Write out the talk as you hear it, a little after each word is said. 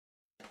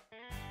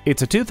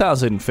It's a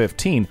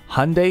 2015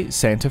 Hyundai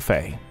Santa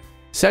Fe.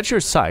 Set your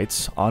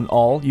sights on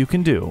all you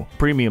can do.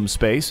 Premium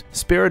space,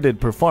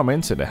 spirited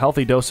performance, and a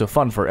healthy dose of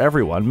fun for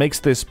everyone makes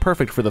this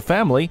perfect for the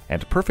family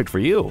and perfect for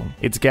you.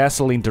 Its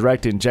gasoline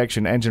direct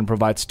injection engine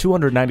provides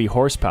 290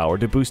 horsepower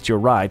to boost your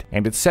ride,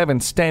 and its 7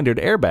 standard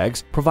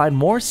airbags provide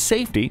more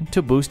safety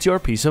to boost your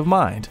peace of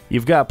mind.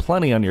 You've got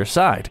plenty on your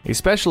side,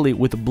 especially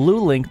with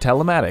BlueLink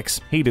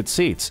telematics, heated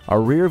seats, a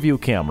rear view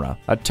camera,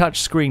 a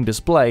touchscreen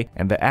display,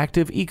 and the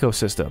active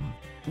ecosystem.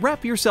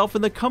 Wrap yourself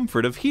in the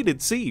comfort of heated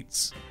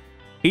seats.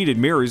 Heated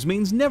mirrors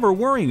means never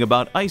worrying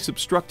about ice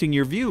obstructing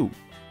your view.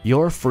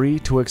 You're free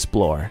to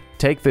explore.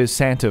 Take this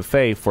Santa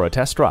Fe for a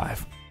test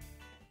drive.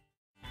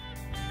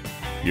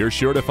 You're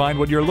sure to find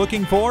what you're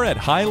looking for at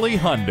Hiley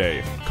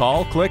Hyundai.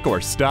 Call, click,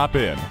 or stop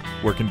in.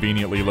 We're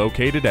conveniently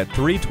located at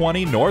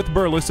 320 North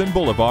Burleson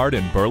Boulevard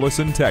in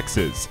Burleson,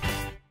 Texas.